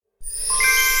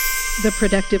The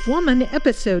Productive Woman,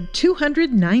 episode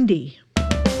 290.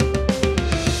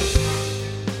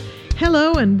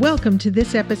 Hello and welcome to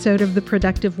this episode of The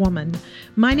Productive Woman.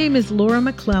 My name is Laura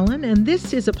McClellan, and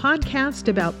this is a podcast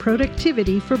about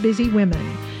productivity for busy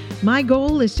women. My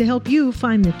goal is to help you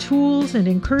find the tools and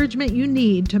encouragement you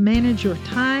need to manage your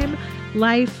time,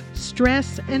 life,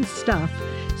 stress, and stuff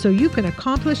so you can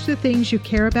accomplish the things you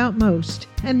care about most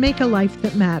and make a life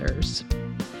that matters.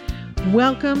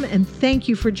 Welcome and thank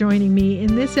you for joining me.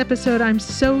 In this episode, I'm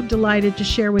so delighted to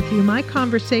share with you my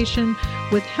conversation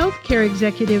with healthcare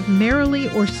executive Merrily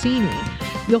Orsini.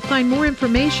 You'll find more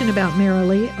information about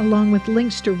Merrily, along with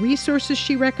links to resources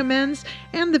she recommends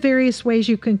and the various ways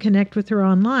you can connect with her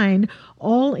online,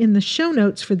 all in the show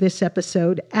notes for this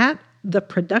episode at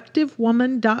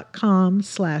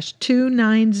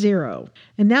theproductivewoman.com/290.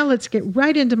 And now let's get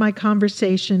right into my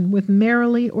conversation with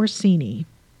Merrily Orsini.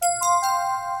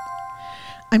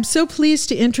 I'm so pleased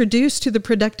to introduce to the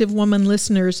Productive Woman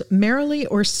listeners Merrily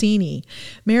Orsini.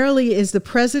 Merrily is the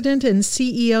president and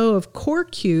CEO of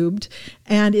CoreCubed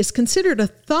and is considered a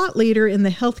thought leader in the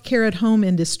healthcare at home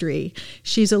industry.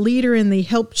 She's a leader in the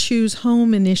Help Choose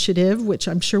Home initiative, which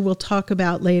I'm sure we'll talk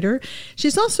about later.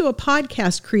 She's also a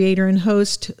podcast creator and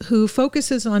host who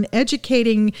focuses on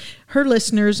educating her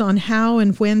listeners on how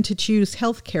and when to choose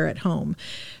healthcare at home.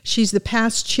 She's the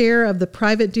past chair of the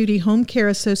Private Duty Home Care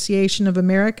Association of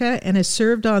America and has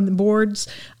served on the boards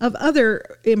of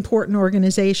other important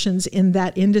organizations in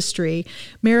that industry.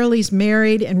 Merrily's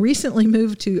married and recently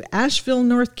moved to Asheville,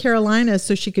 North Carolina,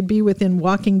 so she could be within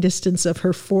walking distance of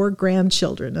her 4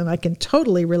 grandchildren, and I can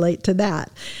totally relate to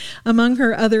that. Among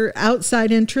her other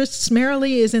outside interests,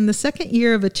 Merrily is in the second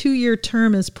year of a 2-year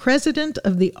term as president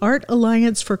of the Art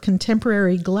Alliance for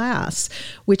Contemporary Glass,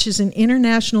 which is an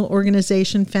international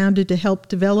organization founded to help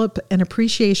develop an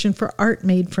appreciation for art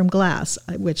made from glass,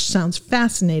 which sounds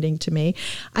fascinating to me.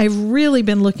 I've really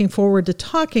been looking forward to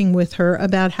talking with her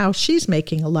about how she's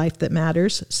making a life that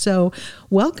matters. So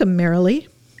welcome, Merrily.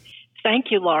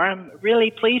 Thank you, Laura. I'm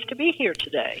really pleased to be here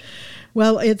today.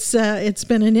 Well, it's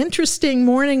been an interesting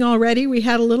morning already. We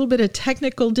had a little bit of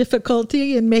technical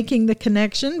difficulty in making the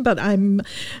connection, but I'm,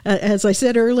 as I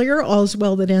said earlier, all's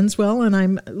well that ends well, and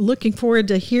I'm looking forward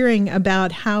to hearing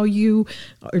about how you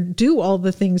do all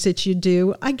the things that you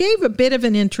do. I gave a bit of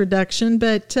an introduction,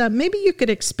 but maybe you could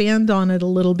expand on it a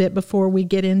little bit before we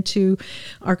get into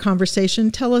our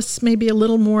conversation. Tell us maybe a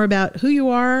little more about who you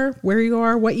are, where you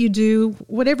are, what you do,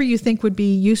 whatever you think would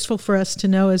be useful for us to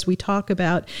know as we talk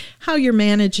about how you're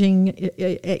managing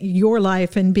your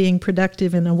life and being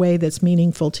productive in a way that's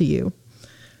meaningful to you.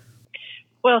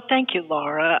 Well, thank you,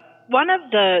 Laura. One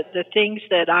of the things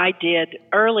that I did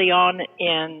early on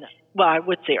I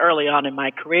would say early on in my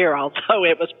career, although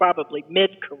it was probably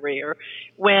mid-career,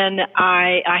 when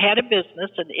I had a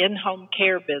business, an in-home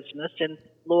care business in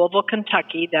Louisville,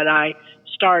 Kentucky, that I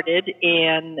started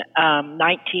in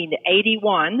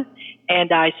 1981,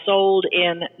 and I sold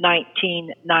in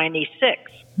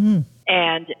 1996.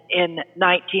 And in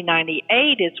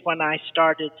 1998 is when I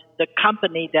started the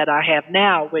company that I have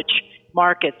now, which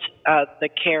markets the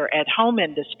care at home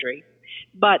industry.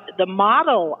 But the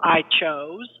model I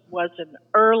chose was an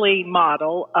early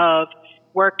model of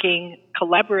working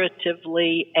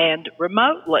collaboratively and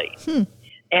remotely.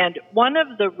 And one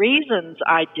of the reasons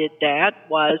I did that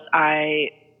was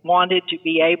I wanted to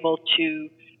be able to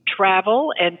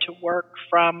travel and to work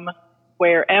from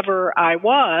wherever I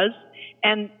was.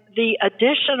 And the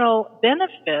additional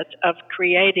benefit of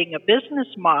creating a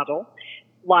business model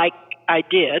like I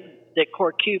did, that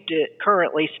CoreCubed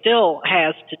currently still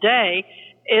has today,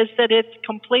 is that it's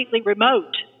completely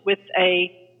remote with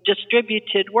a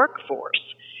distributed workforce.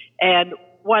 And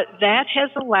what that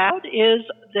has allowed is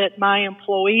that my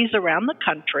employees around the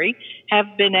country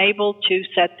have been able to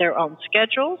set their own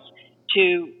schedules,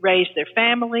 to raise their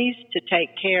families, to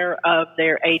take care of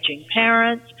their aging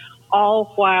parents,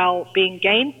 all while being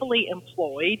gainfully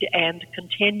employed and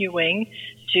continuing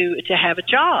to have a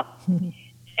job.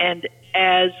 And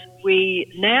as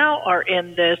we now are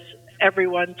in this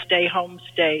everyone stay home,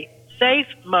 stay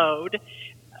safe mode,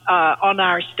 on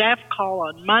our staff call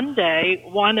on Monday,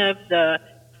 one of the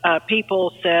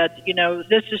people said,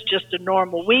 this is just a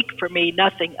normal week for me,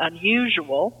 nothing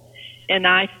unusual. And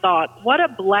I thought, what a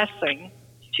blessing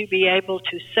to be able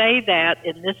to say that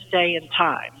in this day and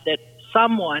time, that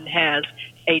someone has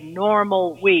a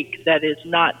normal week that is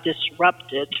not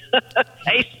disrupted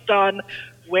based on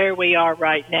where we are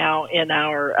right now in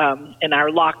our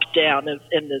lockdown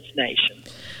in this nation.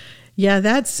 Yeah,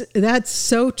 that's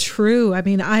so true. I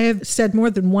mean, I have said more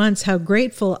than once how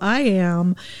grateful I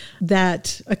am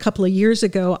that a couple of years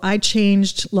ago I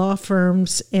changed law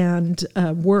firms and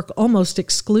work almost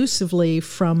exclusively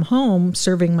from home,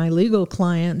 serving my legal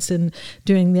clients and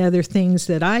doing the other things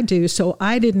that I do. So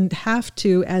I didn't have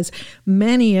to, as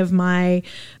many of my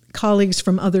colleagues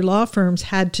from other law firms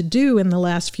had to do in the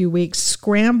last few weeks,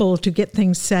 scramble to get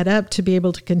things set up to be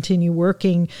able to continue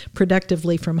working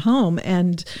productively from home.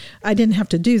 And I didn't have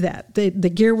to do that. The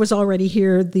gear was already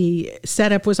here, the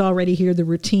setup was already here, the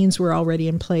routines were already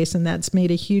in place, and that's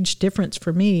made a huge difference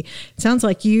for me. It sounds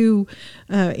like you,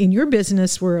 in your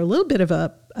business, were a little bit of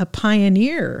a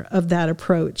pioneer of that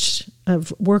approach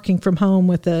of working from home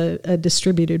with a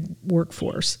distributed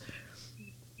workforce.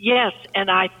 Yes, and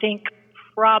I think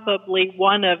probably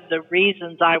one of the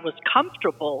reasons I was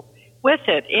comfortable with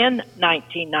it in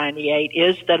 1998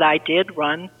 is that I did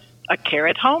run a care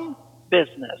at home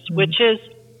business, which is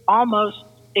almost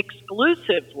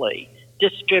exclusively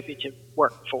distributed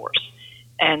workforce.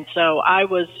 And so I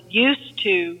was used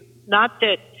to, not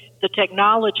that the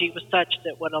technology was such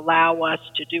that would allow us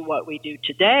to do what we do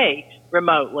today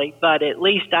remotely, but at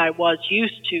least I was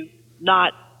used to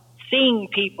not seeing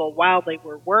people while they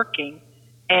were working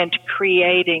and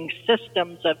creating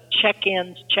systems of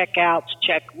check-ins, check-outs,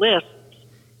 checklists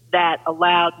that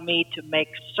allowed me to make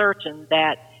certain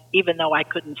that even though I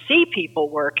couldn't see people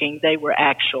working, they were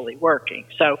actually working.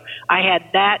 So I had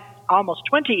that almost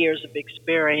 20 years of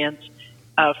experience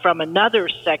from another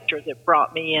sector that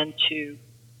brought me into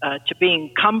to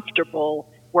being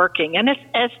comfortable working. And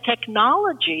as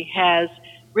technology has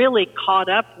really caught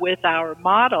up with our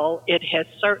model, it has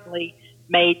certainly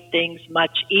made things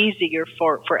much easier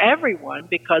for everyone,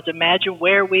 because imagine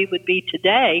where we would be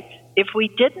today if we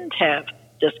didn't have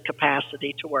this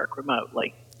capacity to work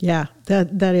remotely. Yeah,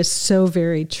 that is so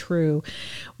very true.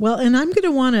 Well, and I'm going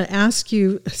to want to ask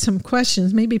you some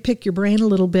questions, maybe pick your brain a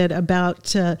little bit about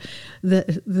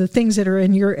the things that are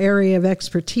in your area of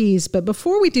expertise. But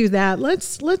before we do that,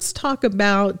 let's talk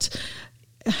about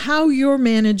how you're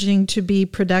managing to be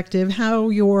productive, how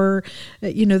you're,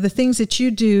 the things that you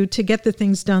do to get the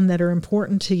things done that are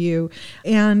important to you.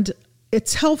 And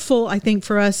it's helpful, I think,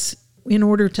 for us, in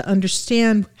order to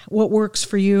understand what works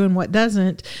for you and what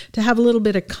doesn't, to have a little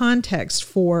bit of context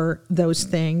for those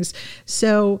things.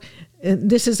 So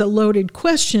this is a loaded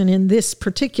question in this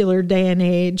particular day and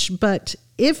age, but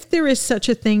if there is such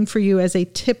a thing for you as a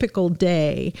typical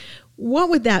day, what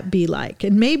would that be like?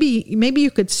 And maybe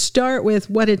you could start with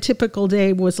what a typical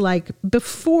day was like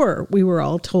before we were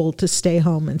all told to stay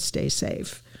home and stay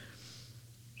safe.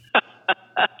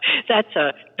 That's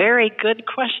a very good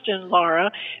question,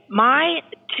 Laura. My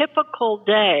typical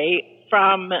day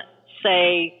from,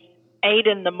 say, 8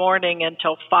 in the morning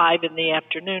until 5 in the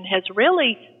afternoon has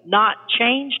really not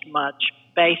changed much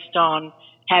based on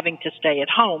having to stay at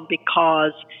home,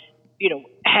 because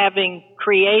having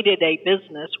created a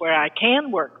business where I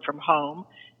can work from home,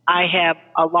 I have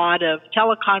a lot of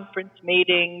teleconference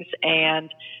meetings,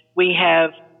 and we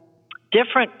have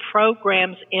different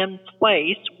programs in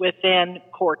place within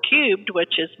Core Cubed,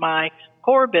 which is my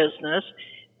core business,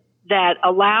 that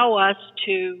allow us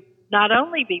to not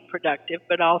only be productive,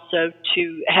 but also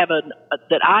to have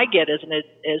that I get as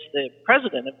the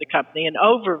president of the company, an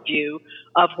overview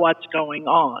of what's going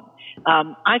on.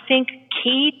 I think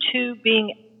key to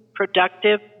being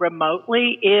productive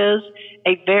remotely is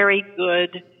a very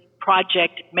good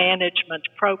project management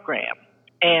program.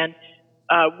 And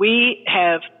we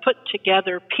have put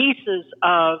together pieces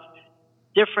of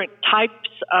different types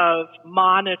of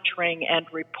monitoring and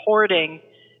reporting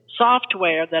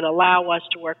software that allow us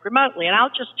to work remotely. And I'll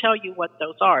just tell you what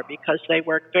those are, because they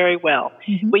work very well.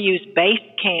 Mm-hmm. We use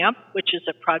Basecamp, which is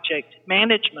a project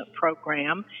management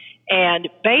program. And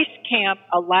Basecamp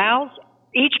allows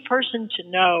each person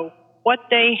to know what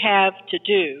they have to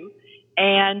do.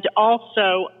 And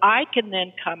also, I can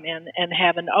then come in and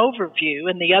have an overview,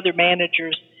 and the other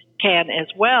managers can as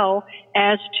well,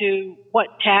 as to what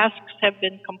tasks have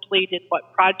been completed,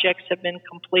 what projects have been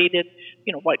completed,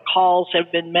 what calls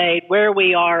have been made, where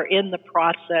we are in the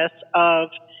process of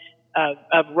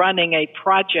running a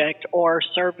project or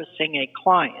servicing a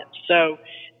client. So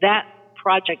that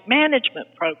project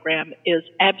management program is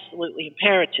absolutely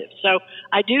imperative. So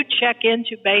I do check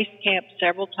into Basecamp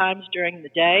several times during the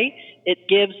day. It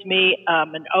gives me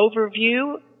an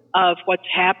overview of what's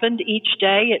happened each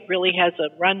day. It really has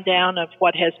a rundown of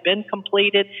what has been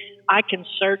completed. I can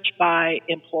search by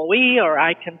employee, or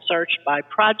I can search by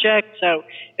project. So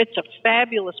it's a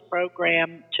fabulous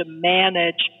program to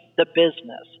manage the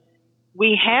business.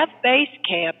 We have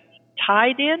Basecamp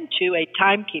tied into a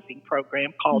timekeeping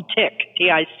program called TICK,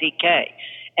 T-I-C-K.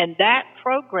 And that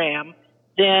program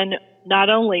then not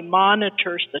only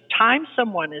monitors the time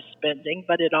someone is spending,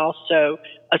 but it also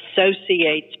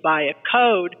associates by a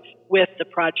code with the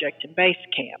project in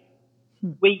Basecamp.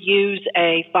 We use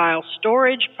a file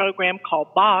storage program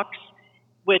called Box,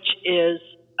 which is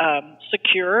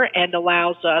secure and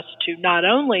allows us to not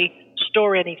only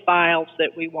store any files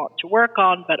that we want to work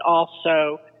on, but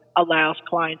also allows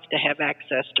clients to have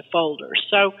access to folders.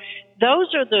 So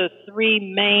those are the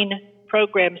three main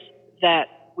programs that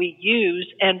we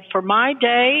use. And for my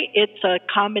day, it's a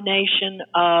combination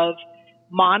of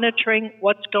monitoring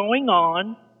what's going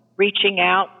on, reaching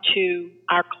out to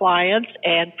our clients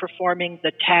and performing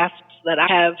the tasks that I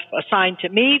have assigned to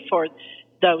me for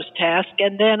those tasks.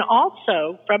 And then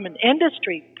also from an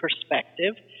industry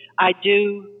perspective, I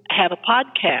do have a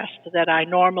podcast that I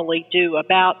normally do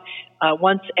about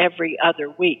once every other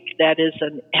week. That is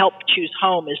Help Choose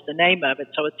Home is the name of it.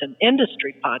 So it's an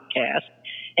industry podcast.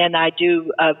 And I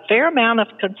do a fair amount of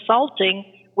consulting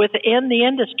within the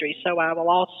industry. So I will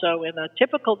also, in a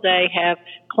typical day, have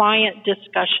client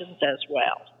discussions as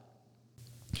well.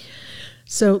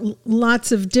 So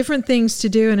lots of different things to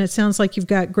do, and it sounds like you've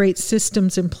got great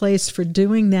systems in place for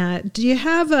doing that. Do you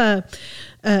have a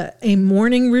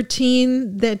morning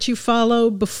routine that you follow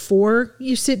before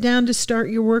you sit down to start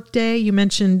your workday? You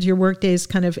mentioned your workday is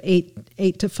kind of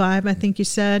 8 to 5, I think you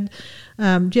said.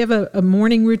 Do you have a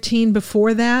morning routine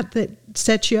before that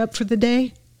sets you up for the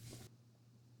day?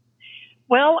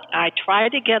 Well, I try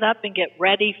to get up and get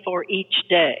ready for each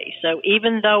day. So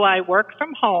even though I work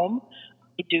from home,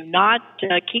 I do not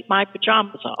keep my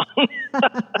pajamas on.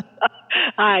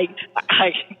 I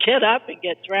get up and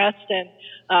get dressed, and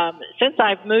since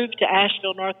I've moved to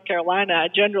Asheville, North Carolina, I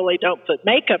generally don't put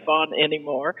makeup on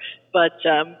anymore. But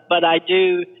I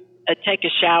do take a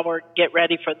shower, get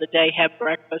ready for the day, have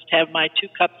breakfast, have my 2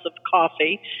 cups of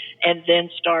coffee, and then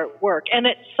start work. And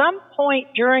at some point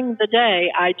during the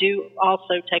day, I do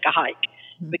also take a hike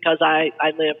because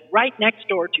I live right next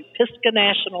door to Pisgah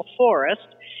National Forest.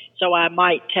 So I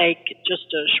might take just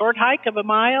a short hike of a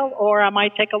mile, or I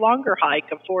might take a longer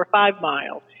hike of 4 or 5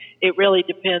 miles. It really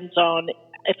depends on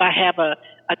if I have a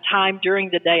time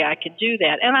during the day I can do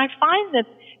that. And I find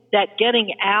that getting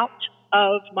out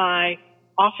of my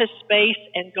office space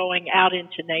and going out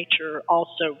into nature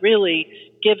also really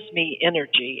gives me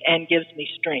energy and gives me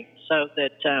strength. So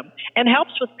that and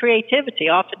helps with creativity.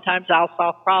 Oftentimes I'll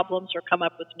solve problems or come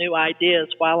up with new ideas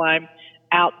while I'm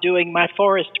out doing my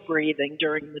forest breathing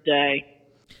during the day.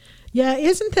 Yeah,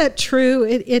 isn't that true?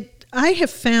 I have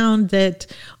found that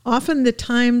often the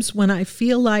times when I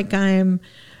feel like I'm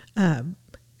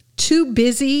too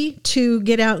busy to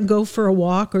get out and go for a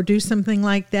walk or do something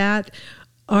like that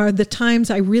are the times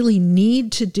I really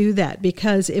need to do that,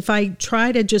 because if I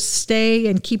try to just stay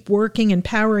and keep working and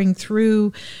powering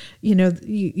through,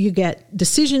 you get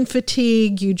decision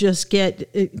fatigue, you just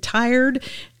get tired,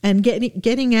 and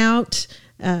getting out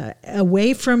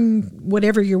away from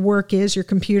whatever your work is, your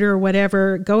computer or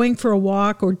whatever, going for a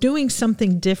walk or doing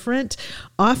something different,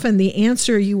 often the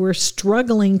answer you were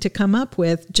struggling to come up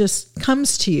with just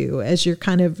comes to you as you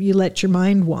let your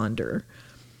mind wander.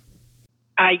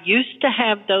 I used to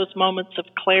have those moments of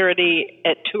clarity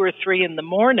at 2 or 3 in the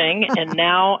morning, and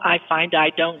now I find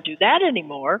I don't do that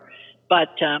anymore. But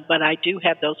I do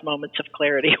have those moments of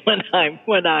clarity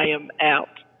when I am out.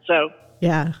 So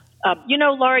yeah.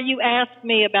 Laura, you asked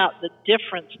me about the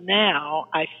difference now,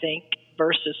 I think,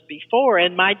 versus before.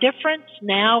 And my difference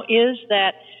now is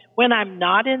that when I'm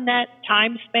not in that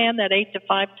time span, that 8 to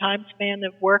 5 time span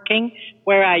of working,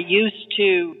 where I used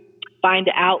to find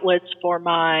outlets for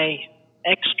my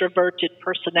extroverted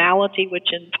personality, which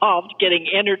involved getting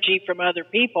energy from other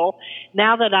people.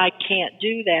 Now that I can't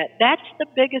do that, that's the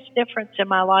biggest difference in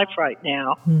my life right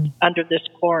now under this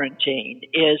quarantine,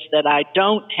 is that I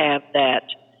don't have that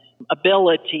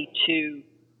ability to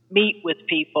meet with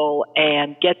people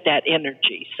and get that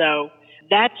energy. So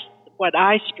that's what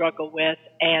I struggle with.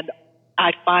 And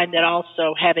I find that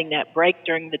also having that break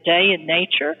during the day in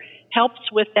nature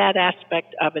helps with that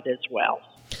aspect of it as well.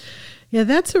 Yeah,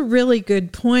 that's a really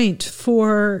good point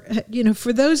for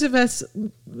those of us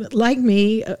like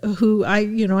me who I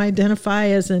identify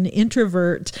as an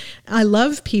introvert. I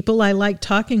love people. I like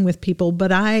talking with people,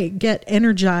 but I get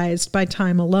energized by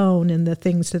time alone and the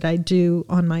things that I do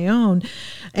on my own.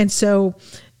 And so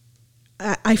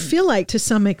I feel like to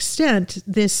some extent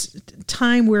this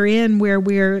time we're in where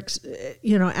we're,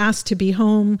 asked to be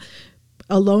home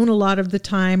alone a lot of the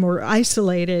time or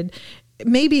isolated,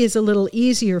 maybe is a little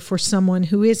easier for someone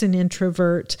who is an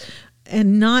introvert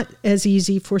and not as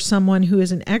easy for someone who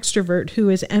is an extrovert, who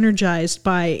is energized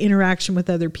by interaction with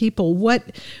other people.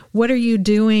 What are you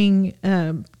doing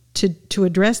to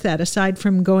address that, aside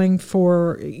from going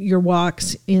for your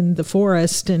walks in the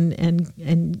forest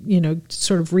and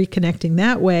sort of reconnecting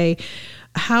that way?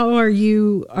 How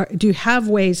do you have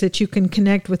ways that you can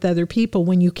connect with other people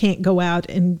when you can't go out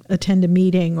and attend a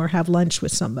meeting or have lunch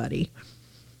with somebody?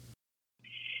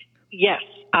 Yes,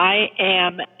 I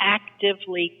am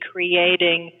actively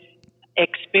creating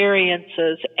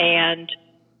experiences and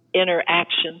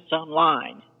interactions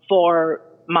online. For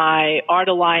my Art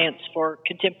Alliance for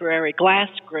Contemporary Glass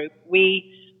group,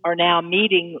 we are now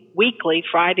meeting weekly,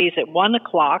 Fridays at 1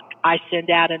 o'clock. I send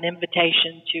out an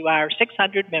invitation to our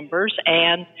 600 members,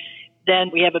 and then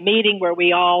we have a meeting where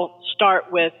we all start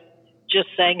with just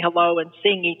saying hello and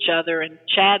seeing each other and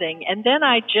chatting. And then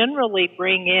I generally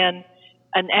bring in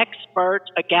an expert,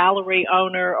 a gallery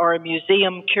owner or a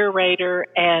museum curator,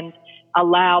 and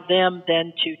allow them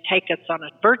then to take us on a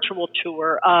virtual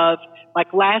tour of,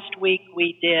 like last week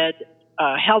we did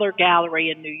Heller Gallery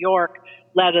in New York,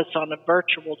 led us on a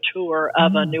virtual tour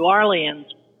of a New Orleans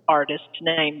artist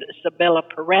named Sabella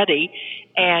Peretti,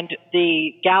 and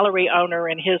the gallery owner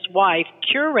and his wife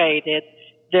curated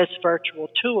this virtual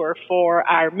tour for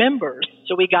our members.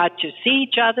 So we got to see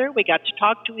each other, we got to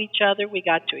talk to each other, we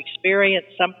got to experience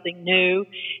something new.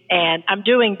 And I'm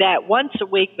doing that once a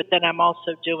week, but then I'm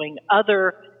also doing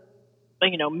other,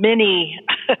 mini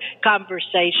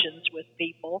conversations with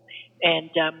people. And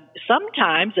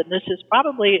sometimes, and this is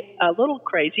probably a little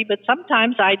crazy, but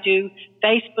sometimes I do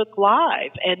Facebook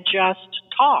Live and just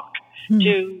talk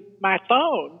to my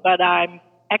phone, but I'm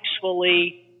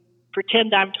actually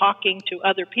pretend I'm talking to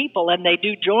other people, and they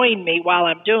do join me while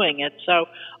I'm doing it. So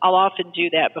I'll often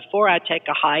do that before I take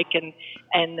a hike and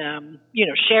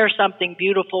share something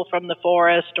beautiful from the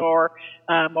forest or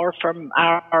from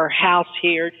our house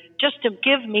here, just to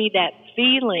give me that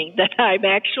feeling that I'm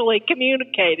actually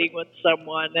communicating with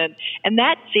someone, and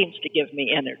that seems to give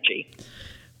me energy.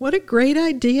 What a great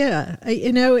idea.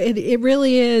 It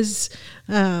really is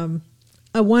a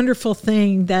wonderful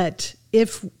thing that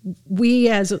if we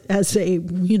as a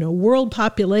world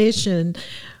population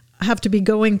have to be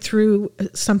going through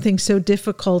something so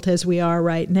difficult as we are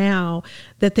right now,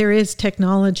 that there is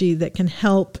technology that can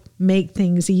help make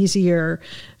things easier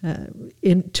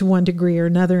to one degree or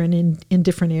another and in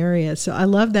different areas. So I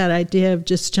love that idea of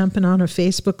just jumping on a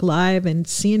Facebook Live and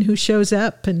seeing who shows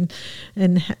up and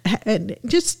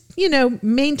just,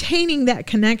 maintaining that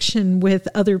connection with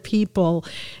other people,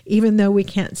 even though we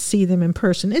can't see them in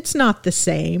person. It's not the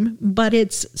same, but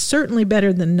it's certainly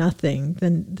better than nothing,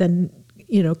 than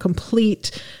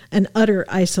complete and utter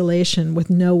isolation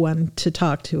with no one to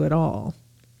talk to at all.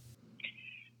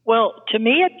 Well, to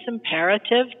me, it's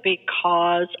imperative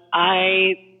because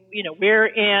we're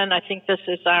in, I think this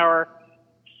is our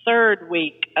third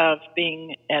week of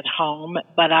being at home,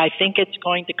 but I think it's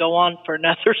going to go on for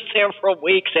another several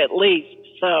weeks at least.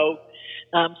 So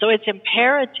it's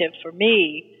imperative for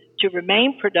me to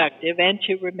remain productive and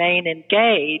to remain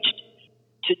engaged,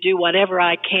 to do whatever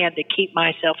I can to keep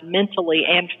myself mentally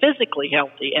and physically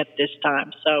healthy at this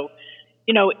time. So,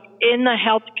 in the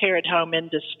healthcare at home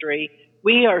industry,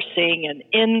 we are seeing an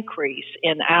increase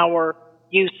in our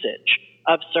usage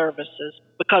of services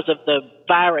because of the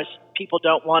virus. People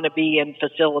don't want to be in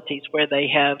facilities where they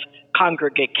have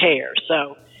congregate care.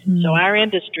 So our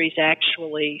industry is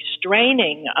actually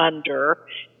straining under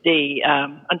the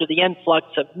influx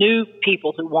of new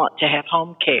people who want to have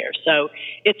home care. So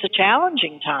it's a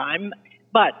challenging time,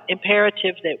 but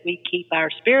imperative that we keep our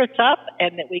spirits up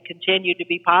and that we continue to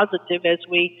be positive as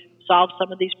we solve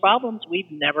some of these problems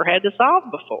we've never had to solve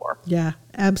before. Yeah,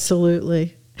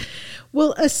 absolutely.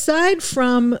 Well, aside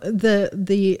from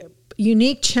the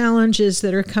unique challenges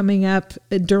that are coming up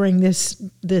during this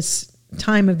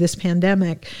time of this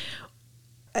pandemic,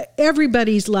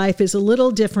 everybody's life is a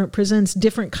little different, presents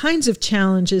different kinds of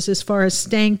challenges as far as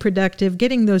staying productive,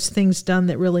 getting those things done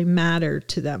that really matter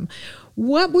to them.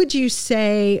 What would you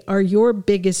say are your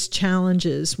biggest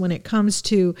challenges when it comes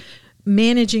to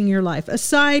managing your life,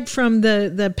 aside from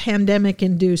the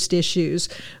pandemic-induced issues?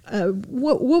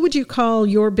 What would you call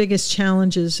your biggest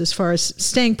challenges as far as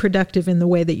staying productive in the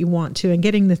way that you want to and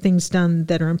getting the things done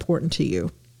that are important to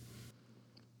you?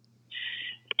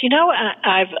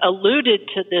 I've alluded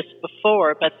to this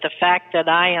before, but the fact that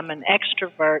I am an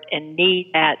extrovert and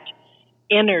need that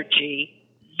energy,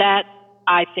 that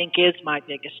I think is my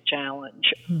biggest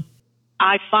challenge.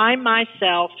 I find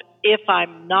myself, if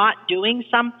I'm not doing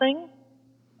something,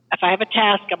 if I have a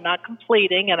task I'm not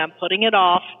completing and I'm putting it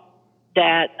off,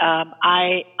 that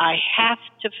I have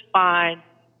to find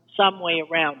some way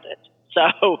around it. So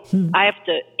I have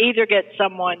to either get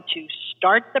someone to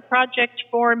start the project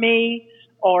for me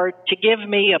or to give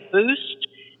me a boost,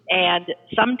 and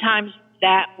sometimes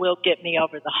that will get me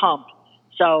over the hump.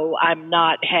 So I'm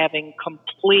not having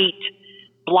complete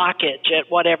blockage at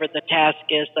whatever the task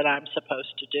is that I'm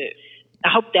supposed to do. I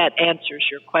hope that answers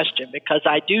your question, because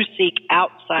I do seek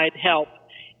outside help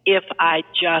if I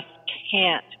just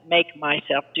can't make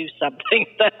myself do something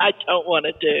that I don't want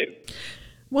to do.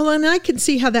 Well, and I can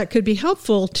see how that could be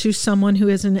helpful to someone who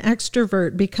is an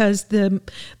extrovert, because the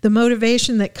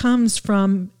motivation that comes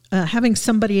from having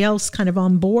somebody else kind of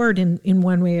on board in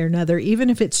one way or another, even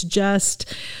if it's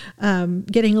just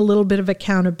getting a little bit of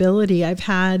accountability. I've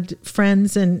had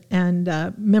friends and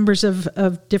members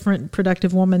of different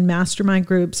Productive Woman mastermind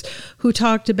groups who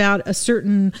talked about a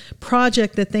certain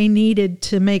project that they needed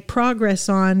to make progress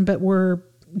on, but were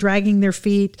dragging their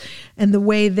feet. And the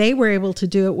way they were able to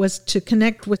do it was to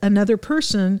connect with another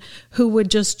person who would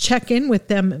just check in with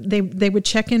them. They would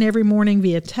check in every morning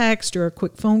via text or a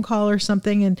quick phone call or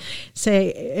something, and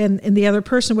say, and the other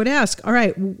person would ask, all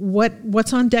right,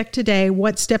 what's on deck today?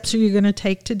 What steps are you going to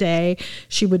take today?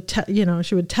 She would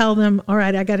tell them, all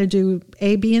right, I got to do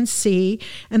A, B, and C.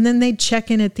 And then they'd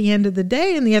check in at the end of the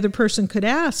day, and the other person could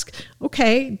ask,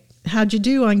 okay, how'd you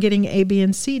do on getting A, B,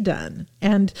 and C done?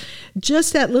 And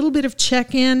just that little bit of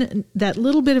check-in, that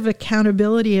little bit of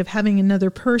accountability of having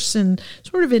another person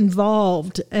sort of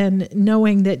involved and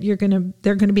knowing that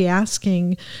they're going to be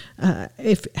asking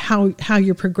how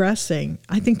you're progressing.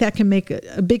 I think that can make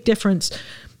a big difference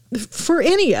for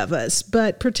any of us,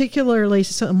 but particularly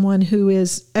someone who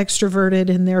is extroverted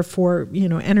and therefore,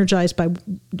 energized by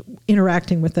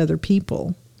interacting with other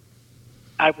people.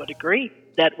 I would agree.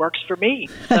 That works for me.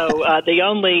 So the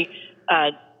only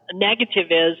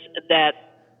negative is that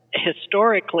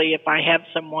historically, if I have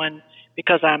someone,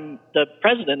 because I'm the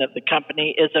president of the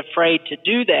company, is afraid to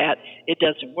do that, it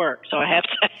doesn't work. So I have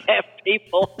to have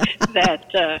people that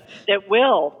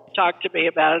will talk to me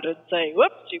about it and say,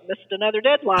 whoops, you missed another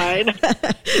deadline.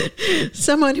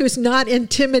 Someone who's not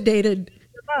intimidated.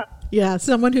 Yeah,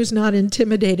 someone who's not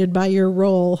intimidated by your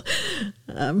role.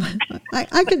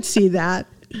 I can see that.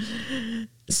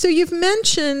 So you've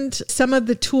mentioned some of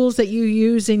the tools that you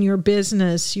use in your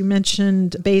business. You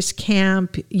mentioned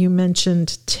Basecamp, you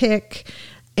mentioned Tick,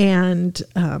 and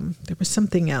there was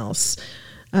something else.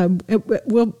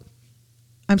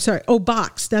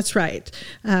 Box, that's right.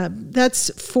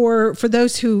 That's for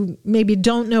those who maybe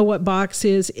don't know what Box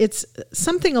is. It's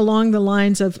something along the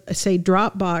lines of, say,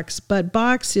 Dropbox, but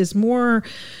Box is more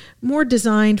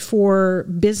designed for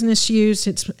business use.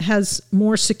 It has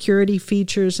more security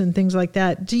features and things like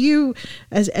that. Do you,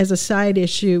 as a side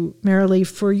issue, Merrily,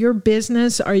 for your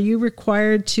business, are you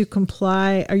required to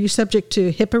comply? Are you subject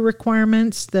to HIPAA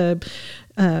requirements, the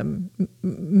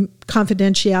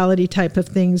confidentiality type of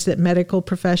things that medical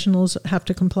professionals have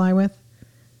to comply with?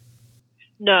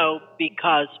 No,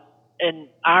 because in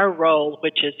our role,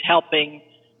 which is helping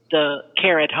the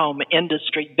care at home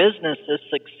industry businesses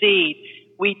succeed,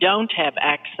 we don't have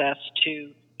access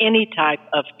to any type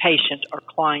of patient or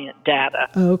client data.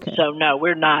 Okay. So no,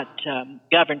 we're not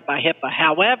governed by HIPAA.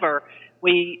 However,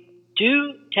 we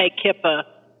do take HIPAA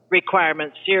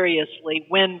requirements seriously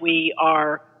when we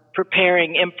are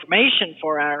preparing information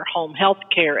for our home health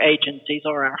care agencies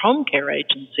or our home care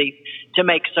agencies to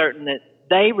make certain that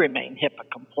they remain HIPAA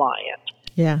compliant.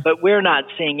 Yeah. But we're not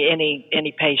seeing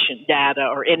any patient data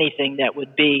or anything that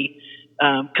would be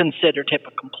considered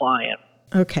HIPAA compliant.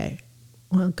 Okay.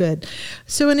 Well, good.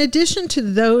 So in addition to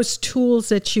those tools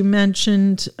that you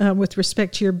mentioned with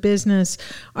respect to your business,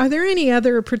 are there any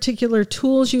other particular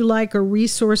tools you like or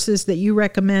resources that you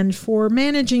recommend for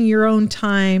managing your own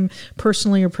time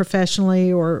personally or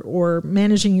professionally, or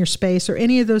managing your space, or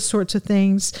any of those sorts of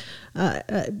things?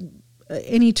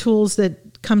 Any tools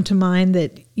that come to mind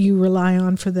that you rely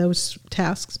on for those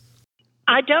tasks?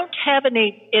 I don't have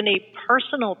any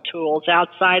personal tools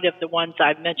outside of the ones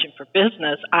I've mentioned for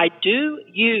business. I do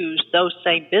use those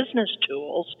same business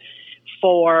tools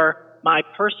for my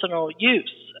personal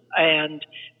use. And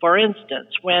for instance,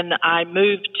 when I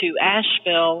moved to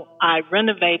Asheville, I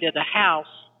renovated a house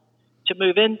to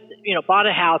move in, bought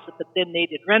a house but then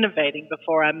needed renovating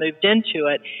before I moved into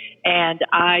it. And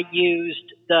I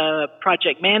used the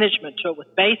project management tool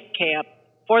with Basecamp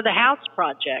for the house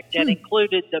project, and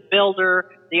included the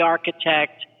builder, the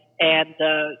architect, and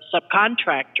the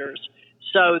subcontractors,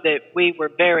 so that we were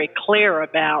very clear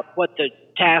about what the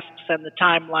tasks and the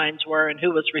timelines were and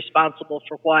who was responsible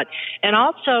for what, and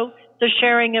also the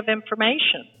sharing of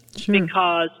information. Sure.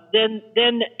 Because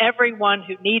then everyone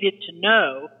who needed to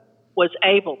know was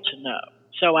able to know.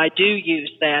 So I do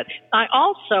use that.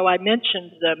 I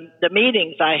mentioned the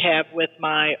meetings I have with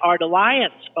my Art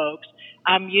Alliance folks.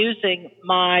 I'm using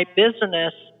my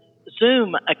business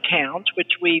Zoom account,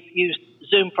 which we've used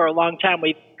Zoom for a long time.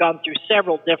 We've gone through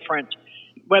several different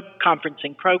web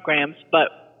conferencing programs, but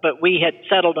we had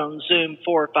settled on Zoom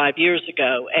 4 or 5 years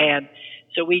ago, and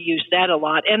so we use that a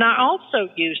lot. And I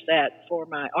also use that for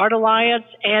my Art Alliance,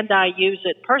 and I use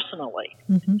it personally.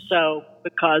 Mm-hmm. So,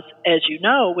 because as you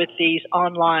know, with these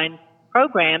online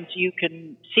programs, you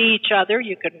can see each other,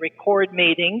 you can record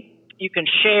meetings, you can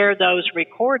share those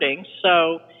recordings.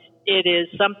 So it is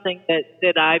something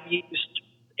that I've used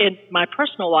in my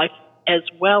personal life as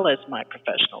well as my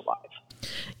professional life.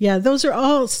 Yeah, those are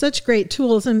all such great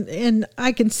tools, and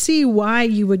I can see why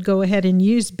you would go ahead and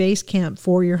use Basecamp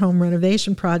for your home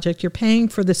renovation project. You're paying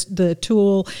for the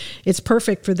tool. It's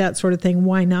perfect for that sort of thing.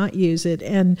 Why not use it?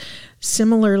 And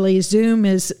similarly, Zoom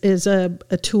is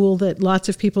a tool that lots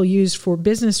of people use for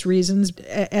business reasons,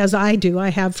 as I do. I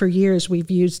have for years. We've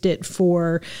used it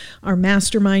for our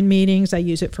mastermind meetings. I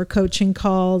use it for coaching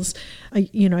calls. I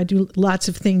do lots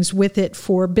of things with it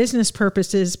for business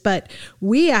purposes, but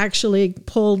we actually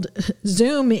pulled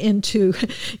Zoom into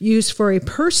use for a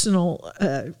personal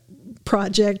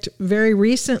project very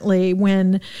recently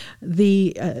when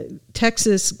the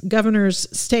Texas governor's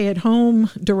stay-at-home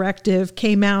directive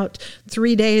came out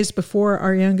 3 days before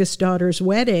our youngest daughter's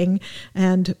wedding,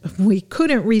 and we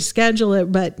couldn't reschedule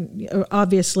it, but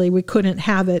obviously we couldn't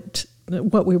have it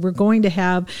what we were going to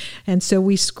have, and so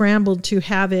we scrambled to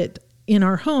have it in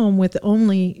our home with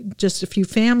only just a few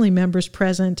family members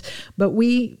present, but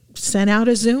we sent out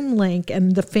a Zoom link,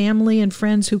 and the family and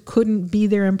friends who couldn't be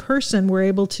there in person were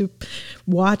able to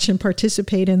watch and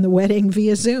participate in the wedding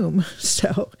via Zoom.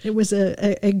 So it was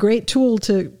a great tool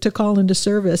to call into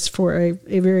service for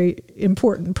a very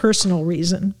important personal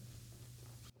reason.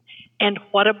 And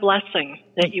what a blessing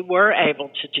that you were able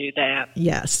to do that.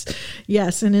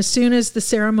 Yes. And as soon as the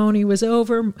ceremony was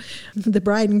over, the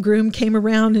bride and groom came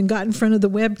around and got in front of the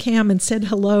webcam and said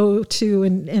hello to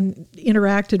and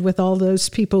interacted with all those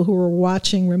people who were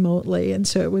watching remotely. And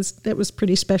so that was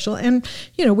pretty special. And,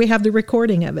 we have the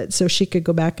recording of it so she could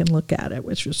go back and look at it,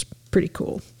 which was pretty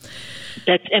cool.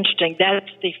 That's interesting. That's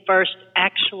the first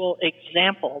actual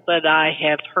example that I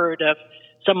have heard of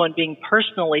someone being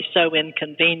personally so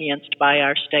inconvenienced by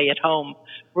our stay-at-home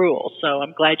rules. So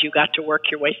I'm glad you got to work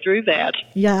your way through that.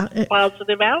 Yeah.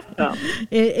 Positive outcome.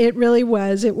 It really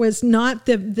was. It was not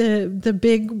the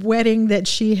big wedding that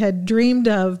she had dreamed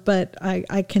of, but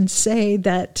I can say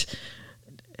that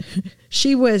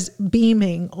she was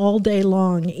beaming all day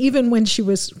long. Even when she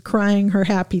was crying her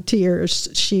happy tears,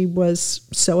 she was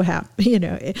so happy,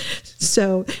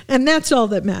 So, and that's all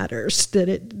that matters,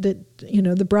 that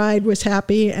the bride was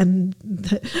happy, and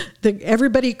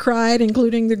everybody cried,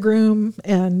 including the groom,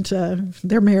 and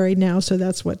they're married now, so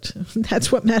that's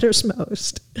what matters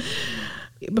most.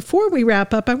 Before we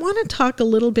wrap up, I want to talk a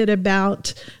little bit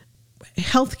about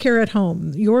healthcare at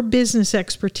home. Your business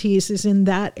expertise is in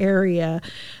that area.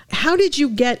 How did you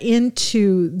get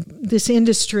into this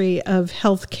industry of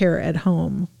healthcare at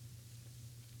home?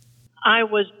 I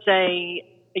was a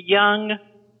young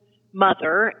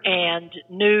mother and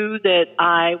knew that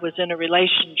I was in a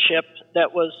relationship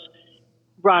that was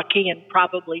rocky and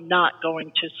probably not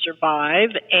going to survive.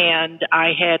 And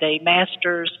I had a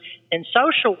master's in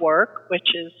social work,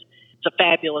 which is a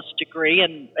fabulous degree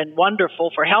and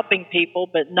wonderful for helping people,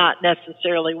 but not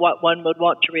necessarily what one would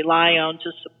want to rely on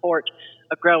to support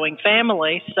a growing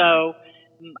family. So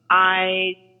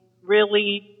I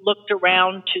really looked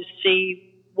around to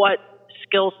see what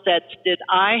skill sets did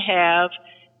I have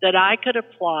that I could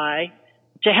apply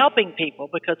to helping people,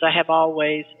 because I have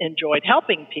always enjoyed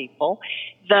helping people.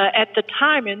 At the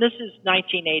time, and this is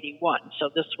 1981, so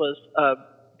this was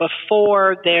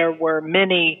before there were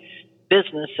many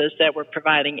businesses that were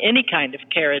providing any kind of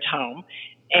care at home.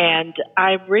 And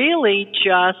I really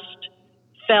just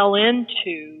fell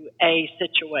into a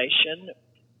situation.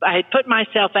 I had put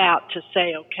myself out to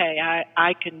say, okay,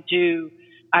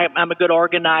 I'm a good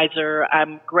organizer.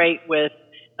 I'm great with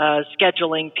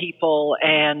scheduling people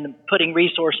and putting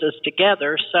resources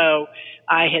together. So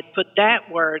I had put that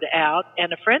word out,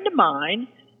 and a friend of mine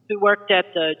who worked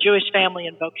at the Jewish Family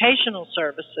and Vocational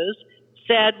Services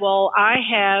said, well, I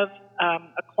have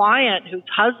a client whose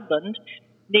husband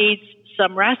needs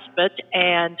some respite,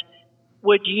 and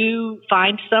would you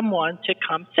find someone to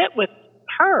come sit with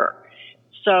her?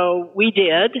 So we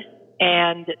did,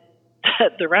 and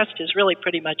the rest is really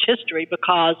pretty much history,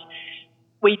 because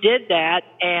we did that,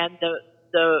 and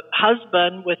the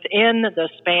husband, within the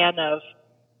span of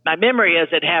my memory is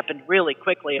it happened really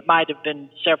quickly. It might have been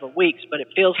several weeks, but it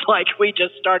feels like we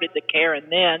just started the care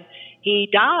and then he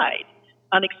died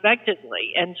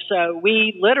unexpectedly. And so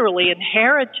we literally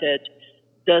inherited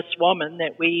this woman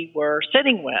that we were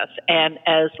sitting with. And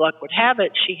as luck would have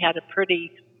it, she had a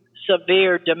pretty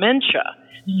severe dementia.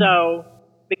 Mm-hmm. So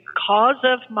because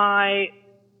of my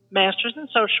master's in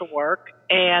social work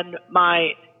and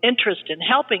my interest in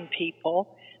helping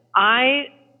people, I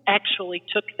actually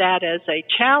took that as a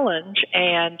challenge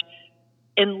and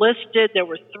enlisted. There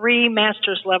were 3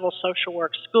 master's level social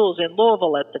work schools in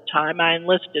Louisville at the time. I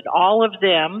enlisted all of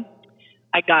them.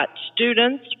 I got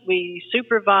students. We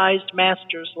supervised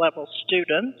master's level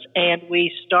students, and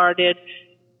we started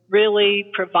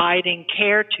really providing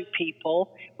care to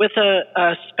people with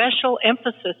a special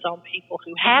emphasis on people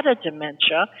who had a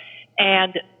dementia.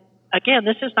 And again,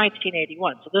 this is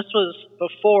 1981, so this was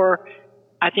before,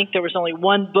 I think there was only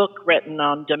one book written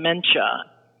on dementia.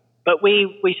 But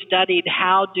we studied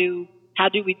how do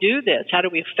we do this? How do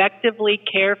we effectively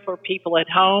care for people at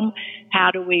home?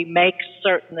 How do we make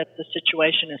certain that the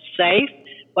situation is safe?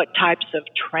 What types of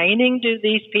training do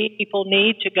these people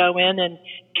need to go in and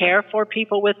care for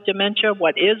people with dementia?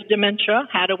 What is dementia?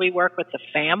 How do we work with the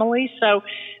family? So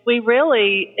we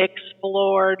really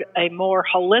explored a more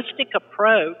holistic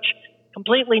approach,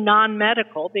 completely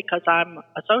non-medical, because I'm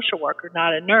a social worker,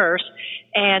 not a nurse.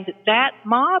 And that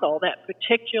model, that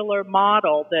particular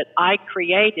model that I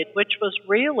created, which was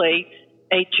really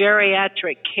a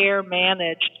geriatric care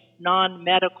managed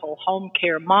non-medical home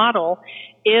care model,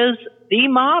 is the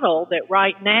model that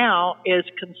right now is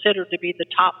considered to be the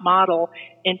top model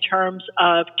in terms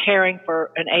of caring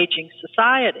for an aging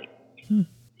society.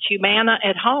 Humana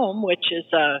at Home, which is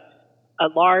a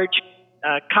large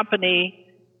company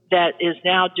that is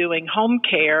now doing home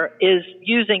care, is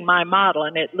using my model,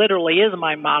 and it literally is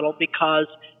my model because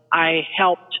I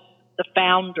helped the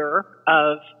founder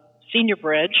of Senior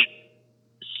Bridge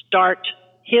start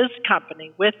his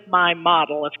company with my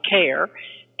model of care,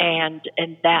 and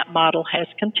that model has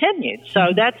continued.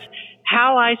 So that's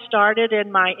how I started,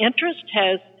 and my interest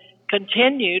has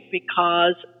continued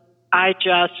because I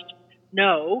just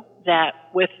know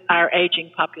that with our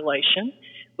aging population,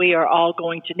 we are all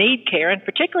going to need care, and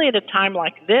particularly at a time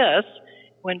like this,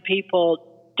 when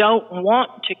people don't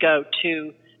want to go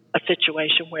to a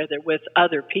situation where they're with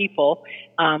other people,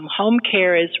 home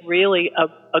care is really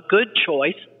a good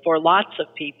choice for lots of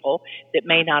people that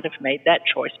may not have made that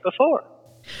choice before.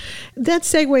 That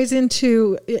segues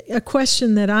into a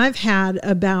question that I've had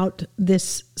about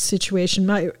this situation.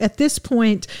 At this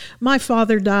point, my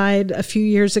father died a few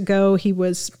years ago. He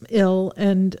was ill,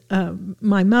 and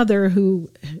my mother, who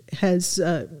has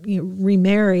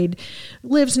remarried,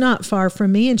 lives not far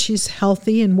from me, and she's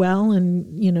healthy and well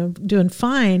and doing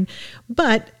fine.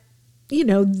 But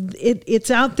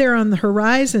it's out there on the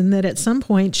horizon that at some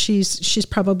point she's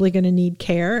probably going to need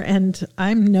care, and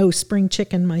I'm no spring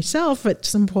chicken myself. At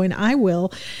some point I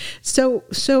will. So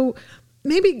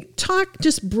maybe talk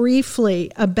just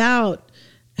briefly about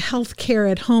health care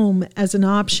at home as an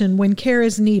option when care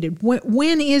is needed.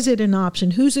 When is it an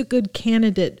option? Who's a good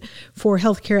candidate for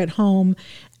health care at home?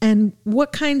 And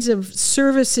what kinds of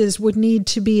services would need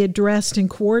to be addressed and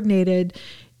coordinated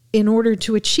in order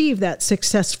to achieve that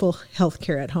successful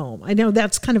healthcare at home? I know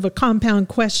that's kind of a compound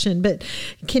question, but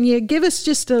can you give us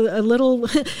just a little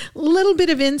bit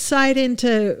of insight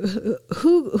into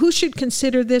who should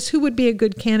consider this, who would be a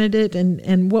good candidate,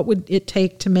 and what would it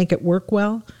take to make it work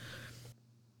well?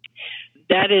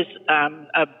 That is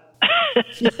a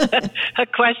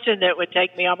question that would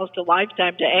take me almost a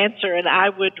lifetime to answer, and I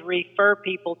would refer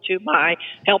people to my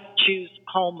Help Choose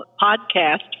Home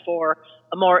podcast for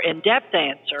a more in-depth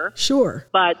answer. Sure.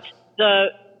 But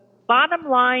the bottom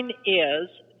line is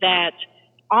that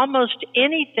almost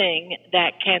anything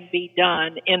that can be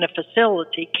done in a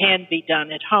facility can be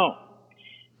done at home.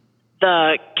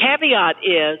 The caveat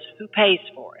is who pays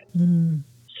for it. Mm.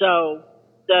 So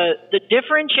the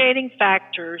differentiating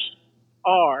factors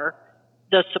are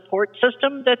the support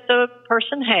system that the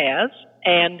person has,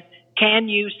 and can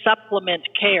you supplement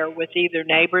care with either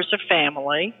neighbors or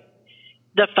family?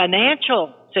 The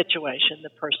financial situation the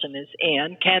person is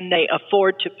in, can they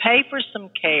afford to pay for some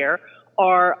care,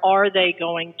 or are they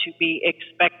going to be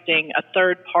expecting a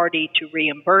third party to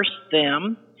reimburse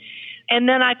them? And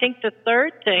then I think the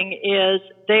third thing is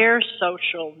their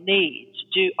social needs.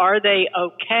 Are they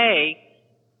okay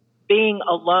being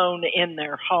alone in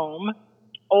their home,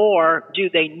 or do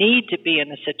they need to be in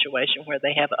a situation where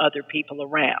they have other people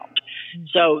around?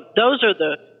 So those are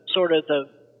the sort of the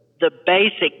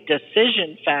basic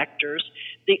decision factors.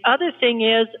 The other thing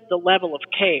is the level of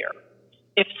care.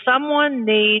 if someone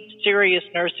needs serious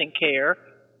nursing care,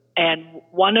 and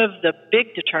one of the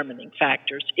big determining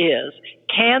factors is,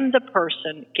 can the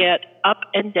person get up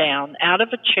and down out of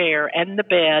a chair and the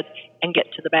bed and get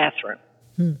to the bathroom?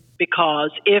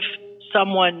 Because if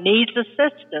someone needs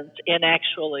assistance in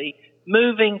actually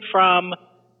moving from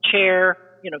chair,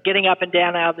 getting up and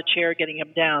down out of the chair, getting up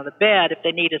and down out of the bed, if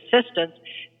they need assistance,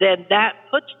 then that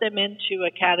puts them into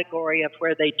a category of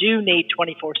where they do need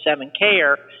 24/7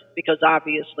 care, because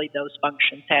obviously those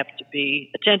functions have to be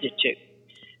attended to.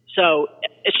 So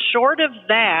short of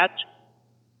that,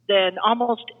 then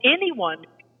almost anyone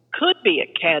could be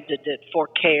a candidate for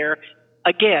care,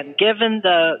 again, given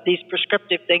these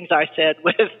prescriptive things I said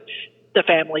with the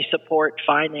family support,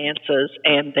 finances,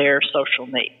 and their social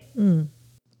needs.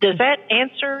 Does that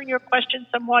answer your question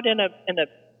somewhat in a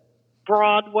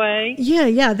broad way?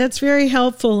 Yeah, that's very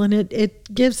helpful, and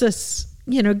it gives us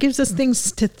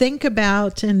things to think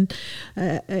about. And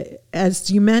as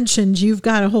you mentioned, you've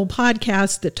got a whole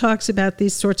podcast that talks about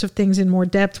these sorts of things in more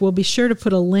depth. We'll be sure to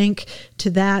put a link to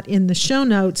that in the show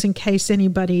notes in case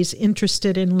anybody's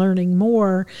interested in learning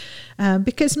more,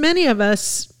 because many of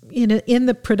us in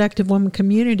the Productive Woman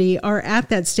community are at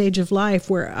that stage of life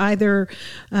where either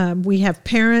we have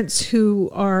parents who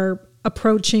are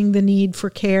approaching the need for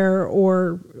care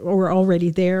or already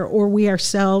there, or we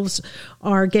ourselves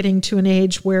are getting to an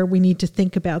age where we need to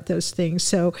think about those things.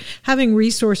 So having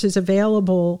resources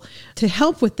available to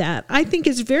help with that, I think,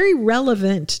 is very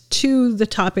relevant to the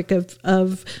topic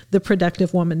of the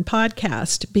Productive Woman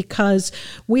podcast, because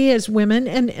we as women,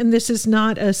 and this is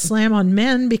not a slam on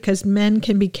men, because men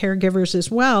can be caregivers as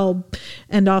well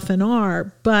and often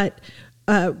are, but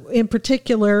in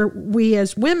particular, we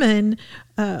as women,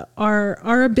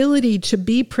 our ability to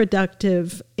be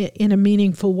productive in a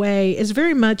meaningful way is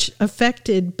very much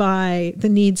affected by the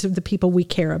needs of the people we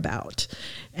care about.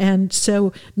 And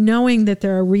so knowing that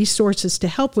there are resources to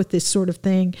help with this sort of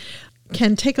thing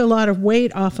can take a lot of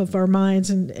weight off of our minds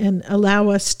and allow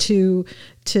us to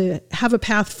have a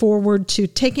path forward to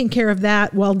taking care of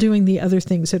that while doing the other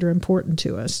things that are important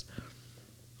to us.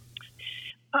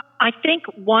 I think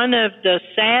one of the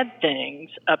sad things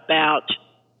about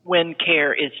when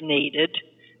care is needed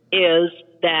is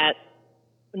that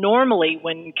normally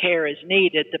when care is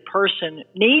needed, the person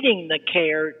needing the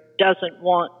care doesn't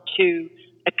want to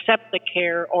accept the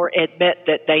care or admit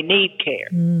that they need care.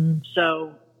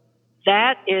 So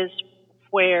that is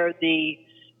where it's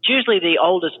usually the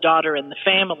oldest daughter in the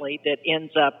family that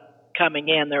ends up coming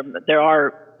in. There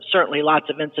are certainly lots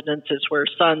of incidences where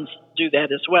sons do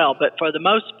that as well, but for the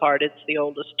most part, it's the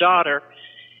oldest daughter,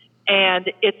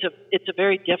 and it's a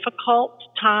very difficult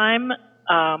time.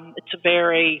 And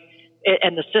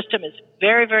the system is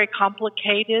very, very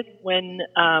complicated when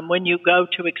you go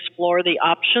to explore the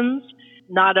options.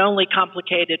 Not only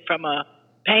complicated from a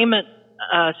payment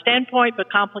standpoint,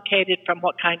 but complicated from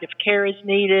what kind of care is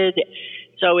needed.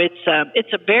 So it's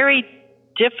a very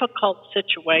difficult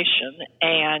situation,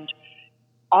 and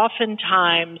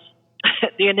oftentimes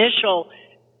the initial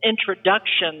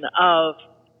introduction of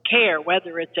care,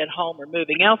 whether it's at home or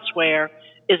moving elsewhere,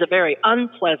 is a very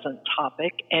unpleasant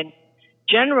topic. And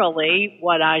generally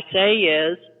what I say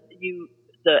is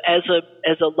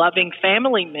as a loving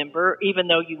family member, even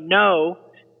though you know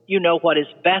what is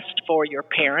best for your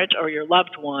parent or your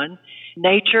loved one,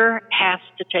 nature has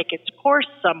to take its course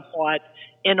somewhat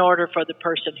in order for the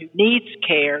person who needs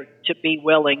care to be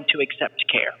willing to accept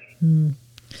care.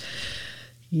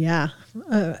 Yeah,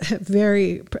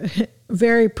 very,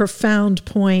 very profound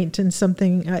point, and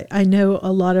something I know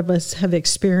a lot of us have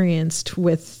experienced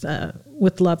with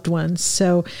loved ones.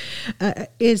 So,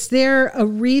 is there a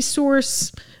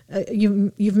resource?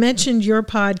 You've mentioned your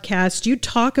podcast. Do you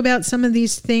talk about some of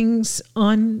these things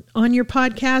on your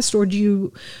podcast, or do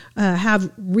you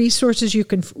have resources you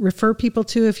can refer people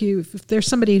to if there's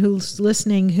somebody who's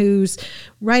listening who's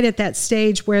right at that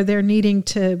stage where they're needing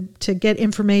to get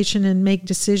information and make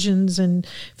decisions and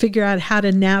figure out how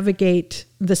to navigate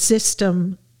the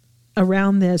system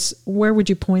around this? Where would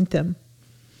you point them?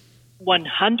 100%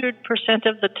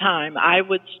 of the time, I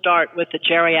would start with the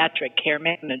geriatric care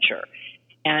manager.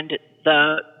 And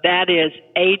that is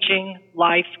Aging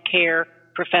Life Care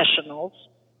Professionals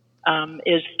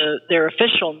is their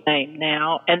official name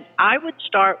now. And I would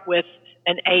start with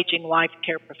an aging life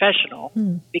care professional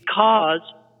because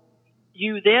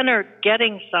you then are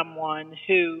getting someone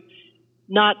who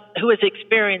has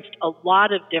experienced a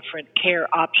lot of different care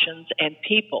options and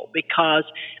people. Because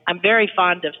I'm very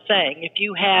fond of saying, if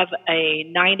you have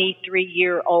a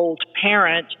 93-year-old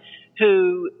parent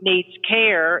who needs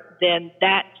care, then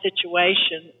that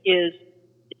situation it's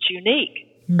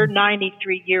unique. Your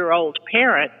 93-year-old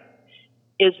parent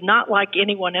is not like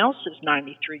anyone else's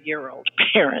 93-year-old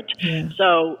parent. Yeah.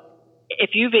 So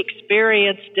if you've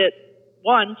experienced it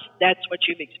once, that's what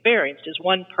you've experienced, is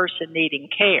one person needing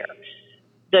care.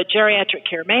 The geriatric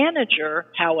care manager,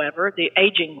 however, the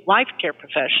aging life care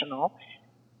professional,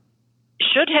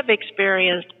 should have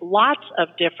experienced lots of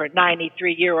different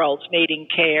 93-year-olds needing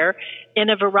care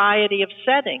in a variety of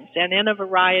settings and in a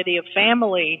variety of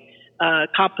family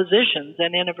compositions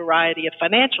and in a variety of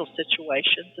financial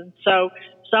situations. And so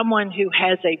someone who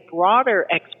has a broader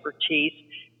expertise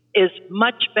is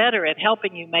much better at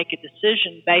helping you make a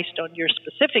decision based on your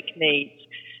specific needs.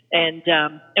 And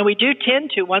we do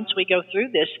tend to, once we go through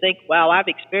this, think, well, I've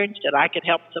experienced it, I could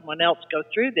help someone else go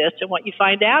through this. And what you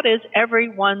find out is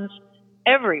everyone's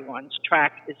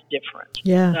track is different.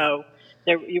 Yeah. So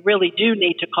you really do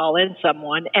need to call in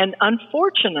someone. And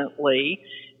unfortunately,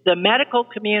 the medical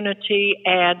community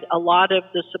and a lot of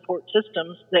the support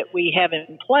systems that we have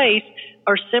in place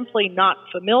are simply not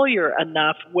familiar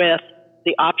enough with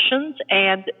the options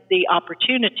and the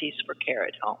opportunities for care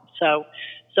at home. So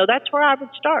that's where I would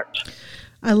start.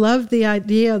 I love the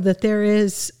idea that there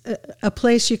is a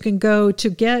place you can go to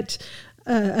get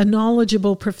a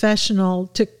knowledgeable professional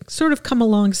to sort of come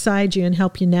alongside you and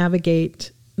help you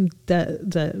navigate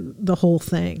the whole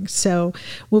thing. So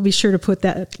we'll be sure to put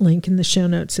that link in the show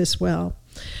notes as well.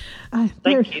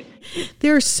 Thank you.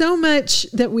 There's so much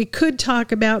that we could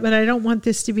talk about, but I don't want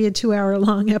this to be a 2-hour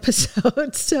long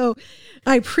episode. So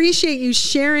I appreciate you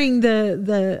sharing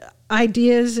the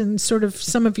ideas and sort of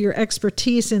some of your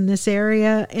expertise in this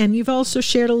area. And you've also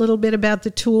shared a little bit about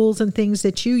the tools and things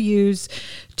that you use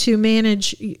to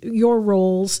manage your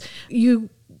roles. You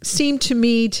seem to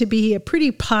me to be a pretty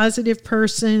positive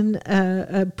person,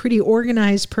 a pretty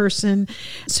organized person.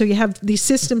 So you have these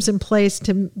systems in place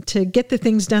to get the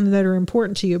things done that are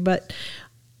important to you. But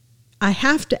I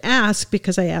have to ask,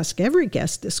 because I ask every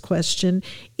guest this question,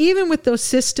 even with those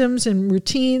systems and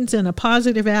routines and a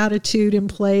positive attitude in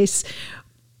place,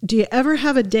 do you ever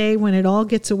have a day when it all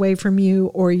gets away from you,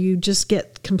 or you just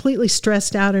get completely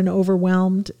stressed out and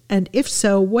overwhelmed? And if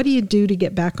so, what do you do to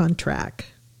get back on track?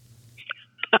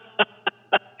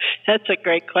 That's a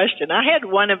great question. I had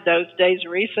one of those days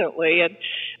recently, and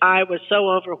I was so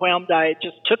overwhelmed I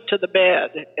just took to the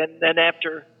bed. And then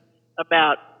after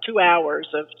about 2 hours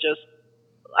of just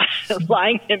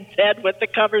lying in bed with the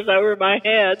covers over my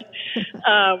head,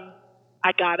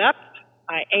 I got up,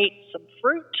 I ate some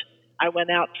fruit, I went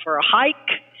out for a hike,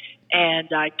 and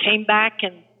I came back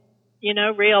and,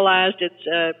 realized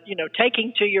it's,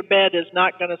 taking to your bed is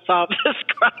not going to solve this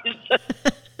crisis.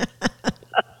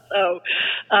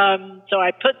 So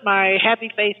I put my happy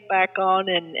face back on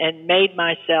and made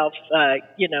myself,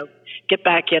 get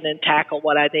back in and tackle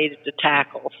what I needed to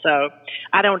tackle. So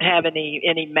I don't have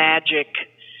any magic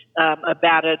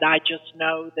about it. I just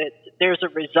know that there's a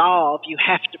resolve. You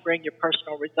have to bring your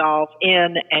personal resolve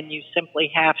in, and you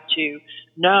simply have to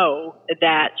know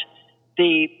that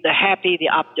the happy, the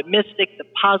optimistic, the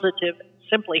positive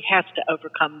simply has to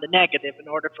overcome the negative in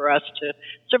order for us to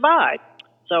survive.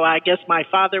 So I guess my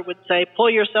father would say, pull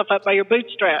yourself up by your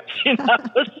bootstraps,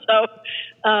 So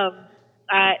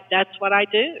that's what I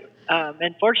do.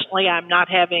 And fortunately, I'm not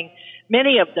having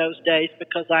many of those days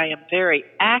because I am very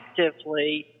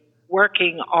actively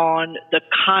working on the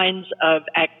kinds of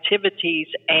activities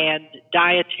and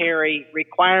dietary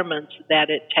requirements that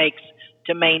it takes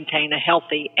to maintain a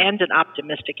healthy and an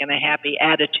optimistic and a happy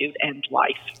attitude and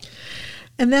life.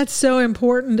 And that's so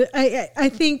important. I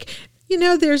think,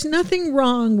 there's nothing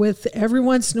wrong with every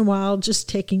once in a while just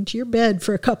taking to your bed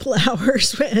for a couple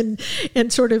hours and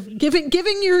sort of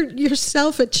giving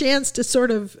yourself a chance to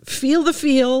sort of feel the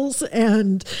feels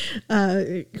and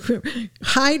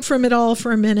hide from it all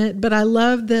for a minute. But I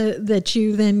love that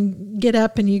you then get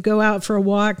up and you go out for a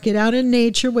walk, get out in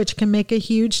nature, which can make a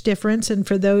huge difference. And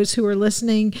for those who are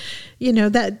listening,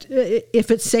 that if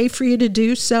it's safe for you to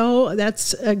do so,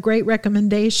 that's a great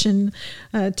recommendation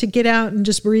to get out and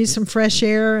just breathe some fresh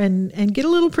air and get a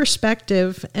little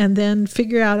perspective, and then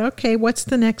figure out, okay, what's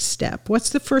the next step? What's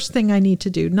the first thing I need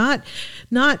to do? Not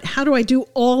how do I do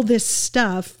all this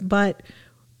stuff, but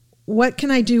what can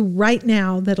I do right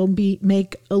now that'll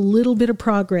make a little bit of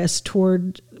progress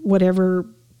toward whatever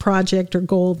project or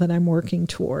goal that I'm working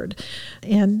toward.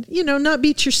 And, not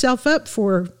beat yourself up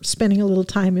for spending a little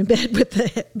time in bed with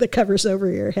the covers over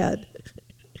your head.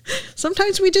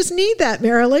 Sometimes we just need that,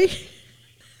 Merrily.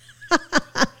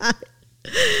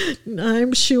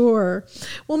 I'm sure.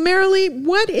 Well, Merrily,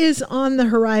 what is on the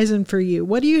horizon for you?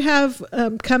 What do you have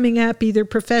coming up, either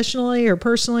professionally or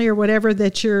personally or whatever,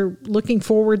 that you're looking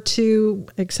forward to,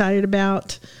 excited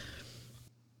about?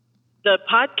 the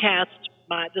podcast,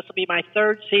 this will be my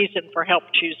third season for Help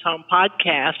Choose Home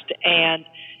podcast, and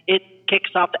it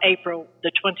kicks off April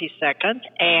the 22nd,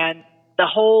 and the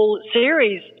whole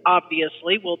series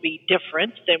obviously will be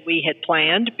different than we had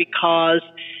planned because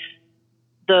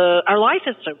our life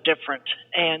is so different.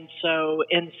 And so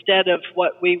instead of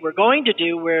what we were going to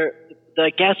do, where the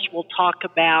guests will talk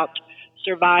about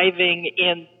surviving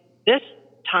in this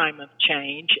time of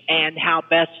change and how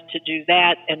best to do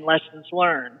that and lessons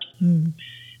learned.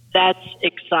 That's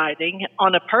exciting.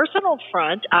 On a personal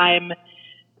front,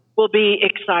 will be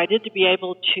excited to be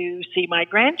able to see my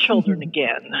grandchildren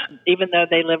again. Even though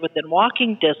they live within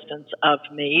walking distance of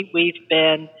me, we've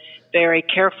been very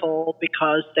careful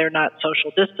because they're not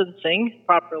social distancing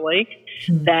properly,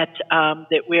 that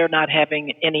we're not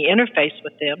having any interface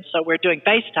with them. So we're doing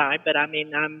FaceTime, but I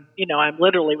mean, I'm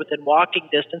literally within walking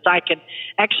distance. I can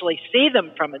actually see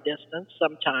them from a distance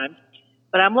sometimes,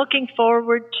 but I'm looking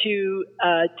forward to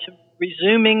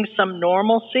resuming some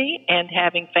normalcy and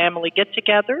having family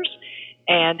get-togethers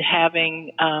and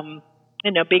having,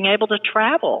 being able to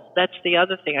travel. That's the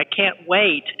other thing. I can't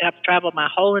wait. I've traveled my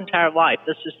whole entire life.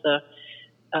 This is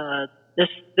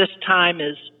this time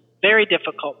is very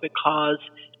difficult because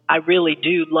I really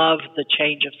do love the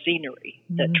change of scenery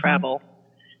that travel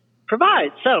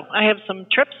provides. So I have some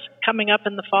trips coming up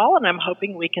in the fall, and I'm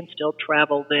hoping we can still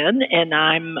travel then. And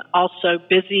I'm also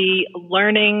busy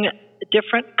learning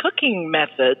different cooking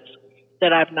methods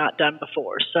that I've not done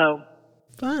before. So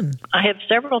fun. I have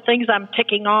several things I'm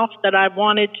ticking off that I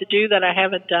wanted to do that I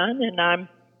haven't done, and I'm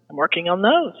working on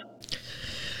those.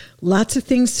 Lots of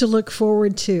things to look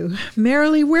forward to.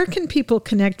 Merrily, where can people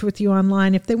connect with you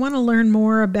online if they want to learn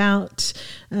more about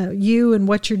you and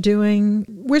what you're doing?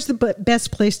 Where's the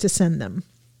best place to send them?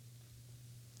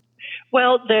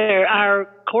 Well, our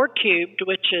Core Cubed,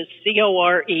 which is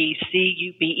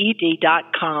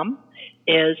CoreCubed.com,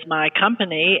 is my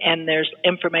company, and there's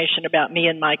information about me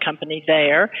and my company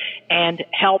there. And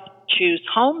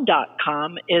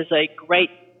HelpChooseHome.com is a great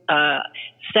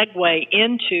segue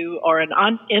into, or an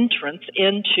entrance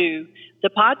into, the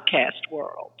podcast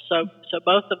world. So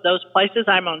both of those places.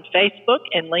 I'm on Facebook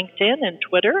and LinkedIn and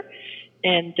Twitter,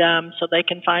 and so they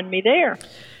can find me there.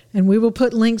 And we will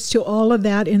put links to all of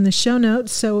that in the show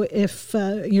notes. So if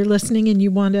you're listening and you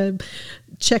want to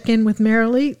check in with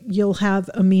Merrily, you'll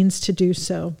have a means to do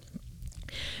so.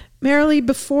 Merrily,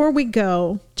 before we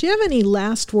go, do you have any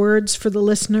last words for the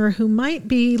listener who might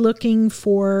be looking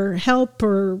for help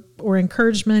or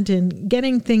encouragement in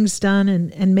getting things done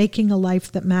and making a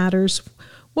life that matters?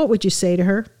 What would you say to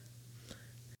her?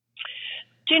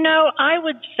 I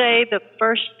would say the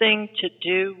first thing to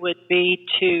do would be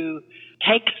to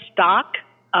take stock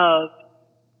of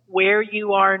where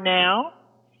you are now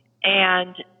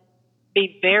and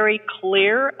be very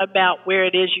clear about where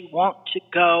it is you want to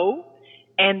go,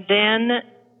 and then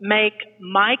make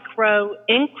micro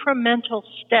incremental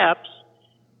steps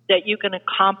that you can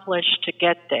accomplish to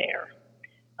get there.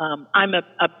 I'm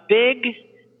a big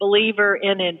believer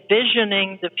in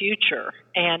envisioning the future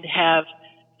and have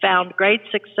found great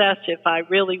success if I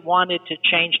really wanted to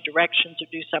change directions or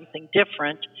do something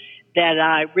different, that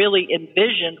I really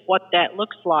envisioned what that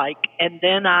looks like. And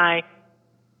then I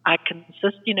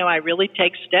really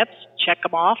take steps, check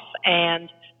them off, and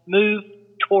move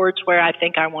towards where I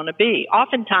think I want to be.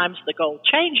 Oftentimes the goal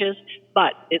changes,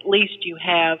 but at least you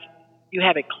have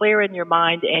it clear in your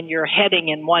mind and you're heading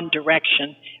in one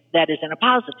direction that is in a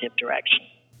positive direction.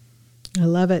 I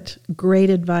love it. Great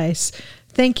advice.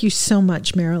 Thank you so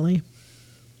much, Merrily.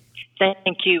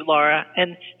 Thank you, Laura,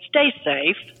 and stay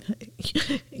safe.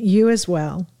 You as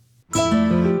well.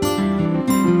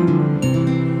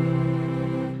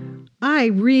 I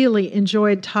really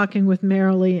enjoyed talking with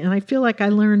Merrily, and I feel like I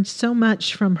learned so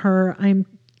much from her. I'm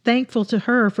thankful to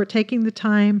her for taking the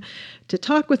time to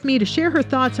talk with me, to share her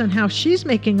thoughts on how she's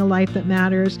making a life that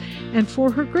matters, and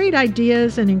for her great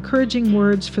ideas and encouraging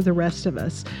words for the rest of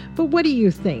us. But what do you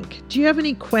think? Do you have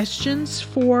any questions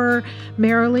for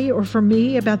Merrily or for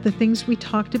me about the things we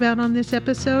talked about on this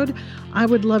episode? I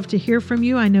would love to hear from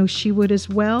you. I know she would as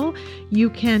well. You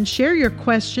can share your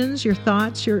questions, your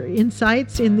thoughts, your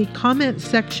insights in the comment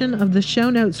section of the show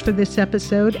notes for this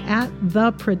episode at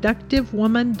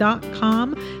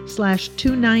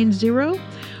theproductivewoman.com/290.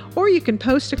 Or you can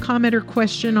post a comment or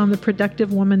question on the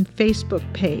Productive Woman Facebook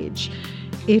page.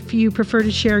 If you prefer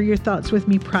to share your thoughts with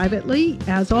me privately,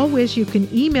 as always, you can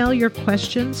email your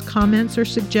questions, comments, or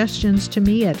suggestions to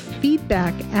me at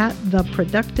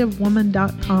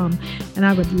feedback@theproductivewoman.com, and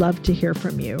I would love to hear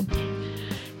from you.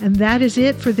 And that is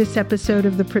it for this episode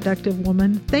of The Productive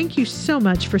Woman. Thank you so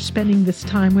much for spending this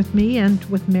time with me and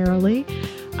with Merrily.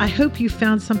 I hope you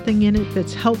found something in it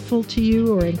that's helpful to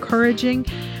you or encouraging.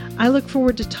 I look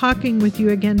forward to talking with you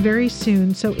again very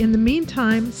soon. So in the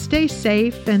meantime, stay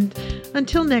safe, and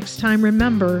until next time,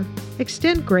 remember,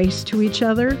 extend grace to each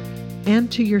other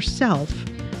and to yourself,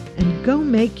 and go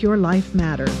make your life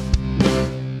matter.